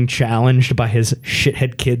like being challenged by his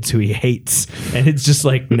shithead kids who he hates. And it's just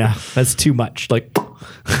like, no, that's too much. Like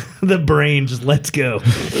the brain just lets go.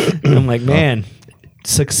 And I'm like, man,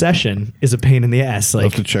 Succession is a pain in the ass. I'll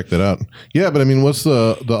Like, have to check that out. Yeah, but I mean, what's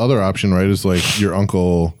the other option, right? Is like your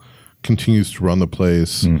uncle continues to run the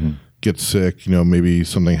place, gets sick, maybe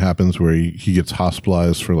something happens where he gets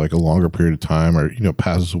hospitalized for like a longer period of time, or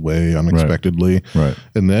passes away unexpectedly. Right.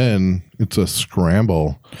 And then it's a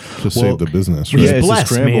scramble to save the business, right? Yeah, it's blessed,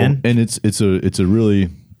 a scramble, man. and it's a really,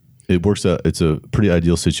 it works out. It's a pretty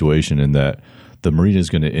ideal situation in that the marina is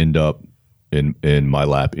going to end up in my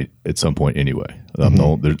lap at some point anyway. I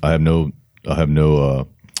have no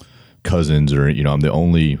cousins, or I'm the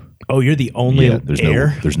only. oh, you're the only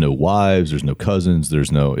heir? There's no wives, there's no cousins,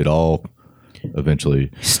 it all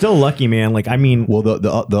eventually. Still lucky, man. Like, I mean, Well,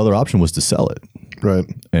 the other option was to sell it. Right.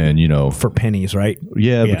 And for pennies, right?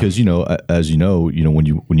 yeah, because as when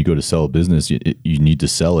you go to sell a business, you need to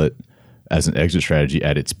sell it as an exit strategy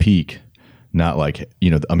at its peak, not like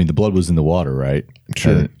the blood was in the water, right?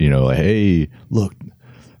 Sure. And, like, hey, look,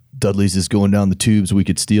 Dudley's is going down the tubes. We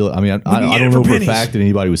could steal it. I mean, I don't know for a fact that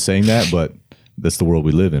anybody was saying that, but that's the world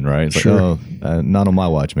we live in, right? It's Sure. like, not on my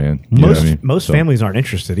watch, man. You know Most what I mean? most families aren't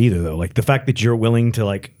interested either, though. Like the fact that you're willing to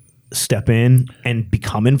like step in and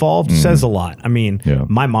become involved says a lot. I mean, Yeah.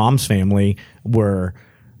 my mom's family were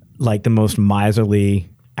like the most miserly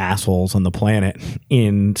assholes on the planet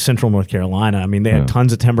in central North Carolina. I mean, they had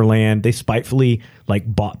tons of timberland. They spitefully like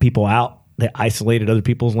bought people out. They isolated other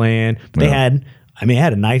people's land. They had a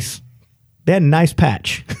nice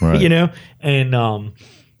patch, Right. And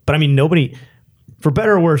but I mean, nobody, for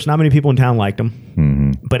better or worse, not many people in town liked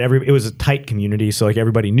them. But it was a tight community, so like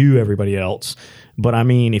everybody knew everybody else. But I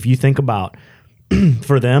mean, if you think about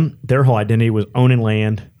for them, their whole identity was owning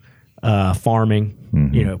land,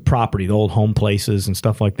 farming, property, the old home places and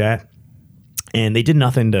stuff like that. And they did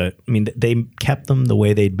nothing to. I mean, they kept them the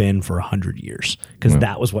way they'd been for 100 years because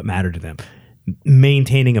that was what mattered to them.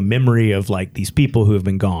 Maintaining a memory of like these people who have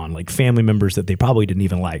been gone, like family members that they probably didn't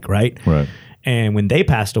even like, right? Right. And when they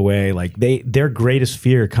passed away, like their greatest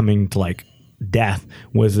fear coming to like death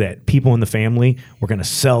was that people in the family were going to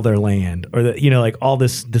sell their land or that, like all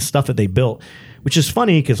this stuff that they built, which is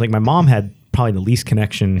funny because like my mom had probably the least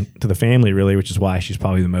connection to the family really, which is why she's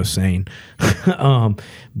probably the most sane.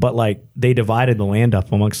 But like they divided the land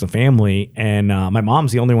up amongst the family and my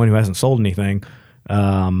mom's the only one who hasn't sold anything.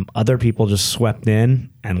 Other people just swept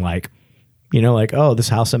in and like, like, oh, this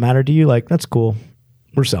house that mattered to you, like, that's cool.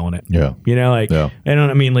 We're selling it. Yeah.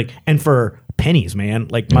 I mean, like, and for pennies, man,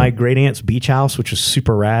 like my great aunt's beach house, which was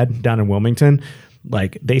super rad down in Wilmington,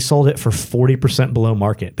 like they sold it for 40% below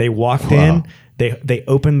market. They walked in, they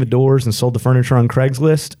opened the doors and sold the furniture on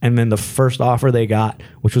Craigslist. And then the first offer they got,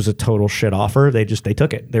 which was a total shit offer, they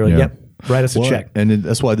took it. They were like, yep, write us a check. And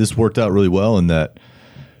that's why this worked out really well in that,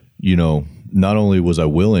 not only was I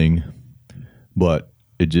willing, but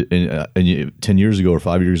it just, and 10 years ago or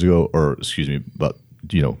 5 years ago, or excuse me, but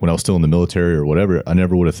when I was still in the military or whatever, I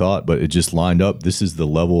never would have thought, but it just lined up. This is the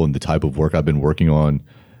level and the type of work I've been working on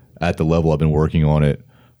at the level I've been working on it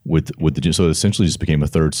with the gym. So it essentially just became a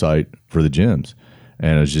third site for the gyms.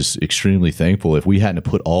 And I was just extremely thankful. If we hadn't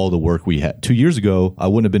put all the work we had 2 years ago, I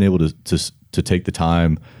wouldn't have been able to take the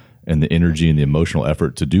time and the energy and the emotional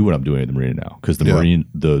effort to do what I'm doing at the marina now, because the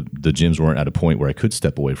gyms weren't at a point where I could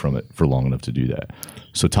step away from it for long enough to do that.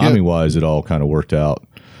 So timing wise, it all kind of worked out.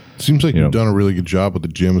 Seems like you've done a really good job with the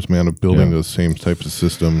gyms, man, of building those same types of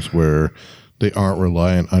systems where they aren't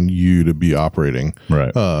reliant on you to be operating.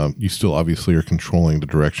 Right. You still obviously are controlling the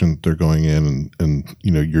direction they're going in, and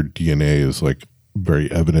your DNA is like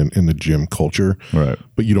very evident in the gym culture. Right.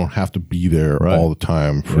 But you don't have to be there all the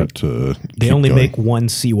time for it to. They keep only going. make one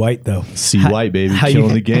C White though. C White, baby,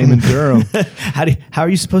 killing the game in Durham. How are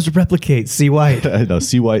you supposed to replicate C White? No,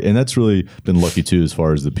 C White, and that's really been lucky too, as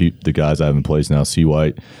far as the guys I have in place now. C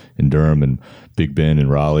White in Durham and Big Ben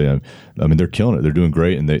and Raleigh. I mean, they're killing it. They're doing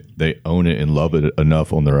great, and they own it and love it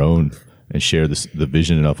enough on their own, and share the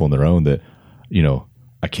vision enough on their own that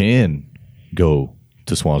I can go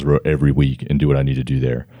to Swansboro every week and do what I need to do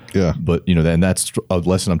there. Yeah. But and that's a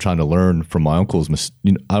lesson I'm trying to learn from my uncle's. I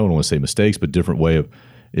don't want to say mistakes, but different way of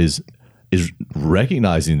is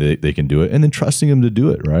recognizing that they can do it and then trusting them to do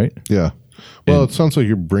it. Right. Yeah. Well, it sounds like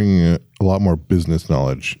you're bringing a lot more business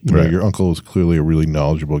knowledge. Your uncle is clearly a really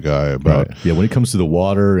knowledgeable guy about. Right. Yeah. When it comes to the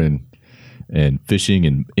water and fishing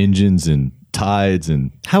and engines and tides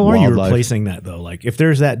and how are wildlife. You replacing that though? Like if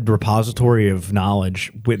there's that repository of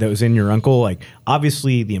knowledge that was in your uncle, like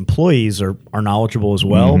obviously the employees are knowledgeable as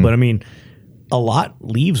well, but I mean a lot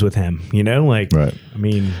leaves with him, like, right. I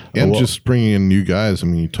mean, and just bringing in new guys. I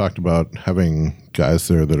mean, you talked about having guys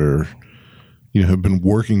there that are, have been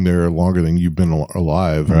working there longer than you've been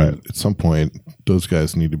alive. Right. And at some point, those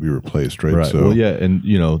guys need to be replaced, right? Right. So, well, yeah, and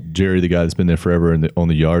Jerry, the guy that's been there forever on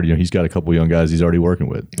the yard, he's got a couple young guys he's already working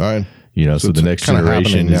with. All right. So the next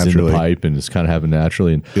generation is in the pipe and it's kind of happening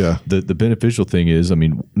naturally. And the beneficial thing is, I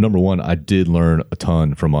mean, number one, I did learn a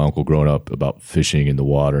ton from my uncle growing up about fishing in the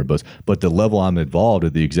water, but the level I'm involved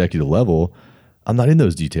at the executive level, I'm not in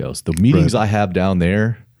those details. The meetings I have down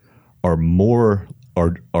there are more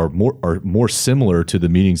similar to the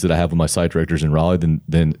meetings that I have with my site directors in Raleigh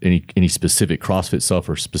than any specific CrossFit stuff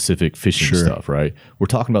or specific fishing stuff, right? We're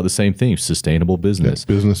talking about the same thing: sustainable business,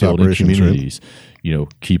 business building operations, communities,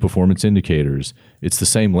 key performance indicators. It's the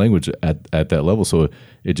same language at that level, so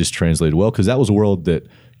it just translated well, because that was a world that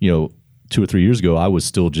 2 or 3 years ago I was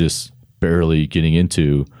still just barely getting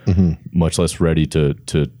into, much less ready to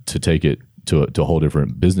take it to a whole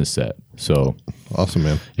different business set. So Awesome,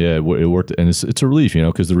 man. yeah, it worked, and it's a relief,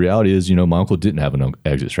 because the reality is, my uncle didn't have an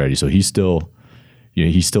exit strategy, so he's still,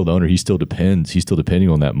 he's still the owner. He's still depending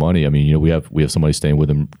on that money. I mean, we have somebody staying with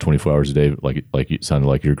him 24 hours a day, like it sounded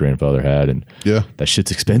like your grandfather had, and Yeah. that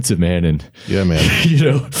shit's expensive, man. And Yeah, man.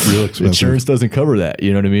 real expensive. insurance doesn't cover that.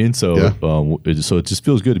 You know what I mean? So, Yeah. So it just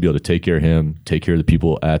feels good to be able to take care of him, take care of the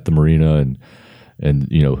people at the marina, and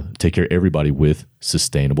take care of everybody with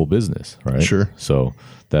sustainable business, right? Sure. So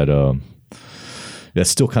that's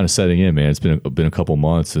still kind of setting in, man. It's been a couple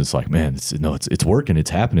months, and it's like, man, it's working, it's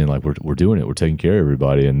happening. Like we're doing it, we're taking care of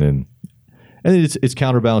everybody, and then it's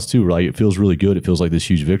counterbalanced too. Like it feels really good. It feels like this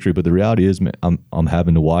huge victory, but the reality is, man, I'm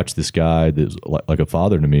having to watch this guy that's like a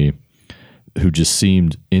father to me, who just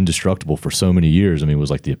seemed indestructible for so many years. I mean, it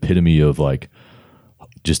was like the epitome of like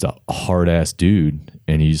just a hard ass dude,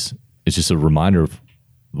 and it's just a reminder of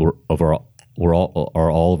we're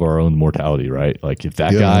all of our own mortality, right? Like if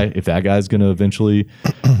that guy's going to eventually,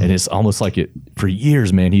 and it's almost like it for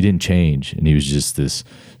years, man, he didn't change, and he was just this.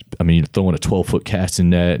 I mean, throwing a 12-foot casting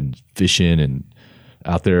net and fishing and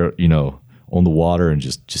out there, on the water and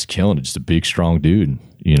just killing it, just a big, strong dude,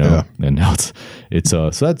 Yeah. And now so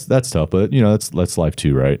that's tough, but that's life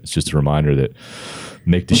too, right? It's just a reminder that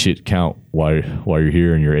make the shit count while you're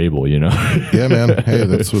here and you're able, Yeah, man. Hey,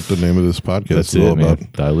 that's what the name of this podcast That's is all it, man.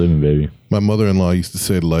 about. Die living, baby. My mother-in-law used to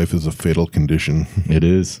say life is a fatal condition. It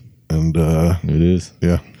is. And It is.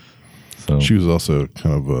 yeah, So she was also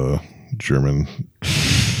kind of a German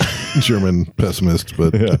pessimist,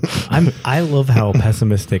 but I love how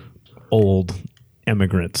pessimistic old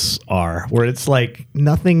immigrants are, where it's like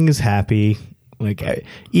nothing is happy. Like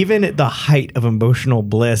even at the height of emotional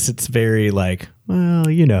bliss, it's very like, well,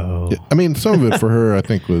 I mean, some of it for her, I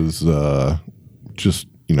think, was just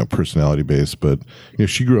personality based. But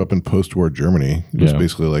she grew up in post-war Germany. It was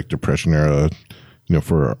basically like Depression era,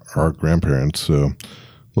 for our grandparents. So a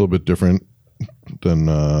little bit different than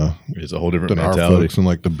it's a whole different our mentality. folks in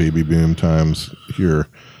like the baby boom times here,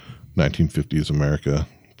 1950s America.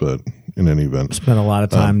 But in any event, spent a lot of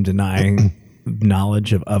time denying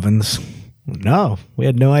knowledge of ovens. No, we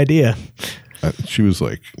had no idea. she was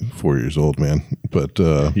like 4 years old, man. But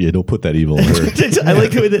Yeah, don't put that evil in her. I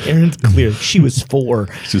like the way that Aaron's clear. She was 4.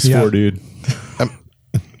 She's 4, dude.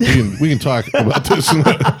 we can talk about this in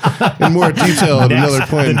more detail at another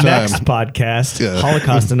point in time. Next podcast, Yeah.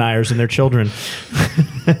 Holocaust deniers and their children.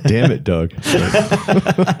 Damn it, Doug.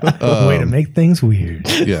 Way to make things weird.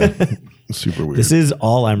 Yeah, super weird. This is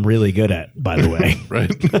all I'm really good at, by the way.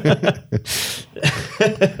 Right.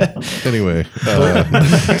 Anyway,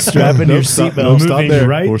 Strap in your seatbelt. Stop Moving there.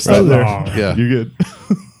 right We're stop there. along. yeah. You're good.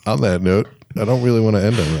 On that note, I don't really want to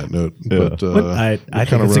end on that note, but I we're think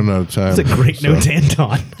kind of it's running out of time. It's a great so note to end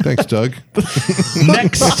on. Thanks, Doug.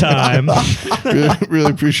 Next time. really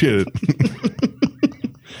appreciate it.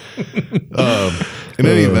 In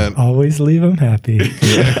any event, Always leave them happy.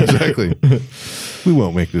 yeah, exactly. We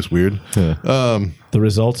won't make this weird. The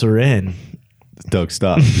results are in. Doug,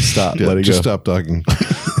 stop. Just stop. Yeah, Let it just go. stop talking.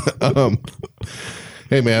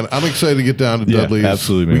 Hey, man, I'm excited to get down to Yeah, Dudley's.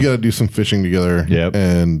 absolutely, We man. got to do some fishing together. Yep.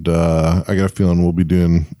 And I got a feeling we'll be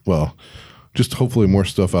doing, just hopefully more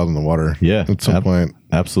stuff out in the water. Yeah. At some point.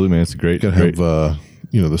 Absolutely, man. It's a great. Got to great. have,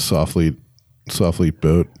 the soft fleet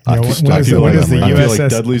boat. You know, Just when talk is to the- when them is the right I now. feel like USS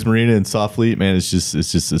Dudley's Marina and Soft Fleet, man.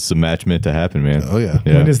 It's a match meant to happen, man. Oh, yeah.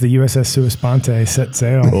 Yeah. When does the USS Suespante set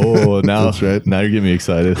sail? Oh, now That's right. Now you're getting me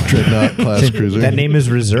excited. Dreadnought class cruiser. That name is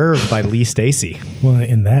reserved by Lee Stacy. Well,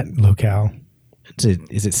 in that locale,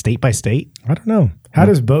 Is it state by state? I don't know. How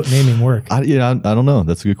does boat naming work? I don't know.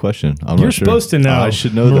 That's a good question. I'm You're not sure. supposed to know, I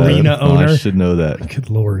should know marina that. owner. I should know that. Good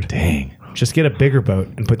Lord. Dang. Just get a bigger boat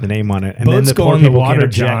and put the name on it. And Boats then the go poor on the people can't water,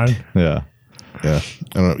 object. John. Yeah. Yeah.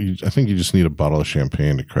 I don't know. I think you just need a bottle of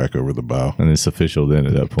champagne to crack over the bow. And it's official then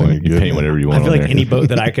at that point. you're You good, paint man. whatever you I want feel on like there. any boat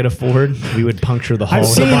that I could afford, we would puncture the hull I've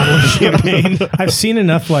with a seen- bottle of champagne. I've seen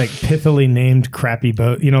enough like pithily named crappy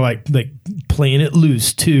boat, like Playing It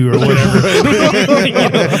Loose 2 or whatever.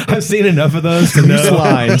 I've seen enough of those to Loose know.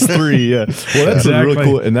 lines 3. Yeah. Well, that's Exactly. really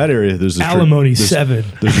cool. In that area, there's a Alimony 7.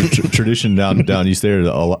 There's a tradition down east there.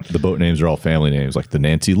 The boat names are all family names, like the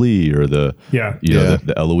Nancy Lee or the Yeah. Yeah.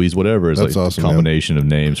 the Eloise, whatever. It's That's like awesome, a combination of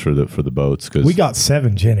names for the boats. Cause We got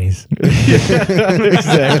 7 Jennies.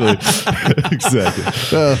 exactly,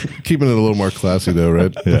 exactly. Keeping it a little more classy, though,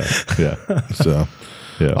 right? Yeah, yeah, So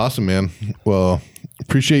yeah. awesome, man. Well,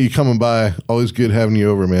 appreciate you coming by. Always good having you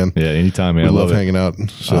over, man. Yeah, anytime, man. We I love love it. hanging out.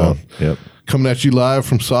 So Yep. coming at you live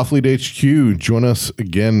from Softfleet HQ. Join us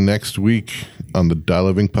again next week on the Die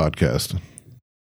Living Podcast.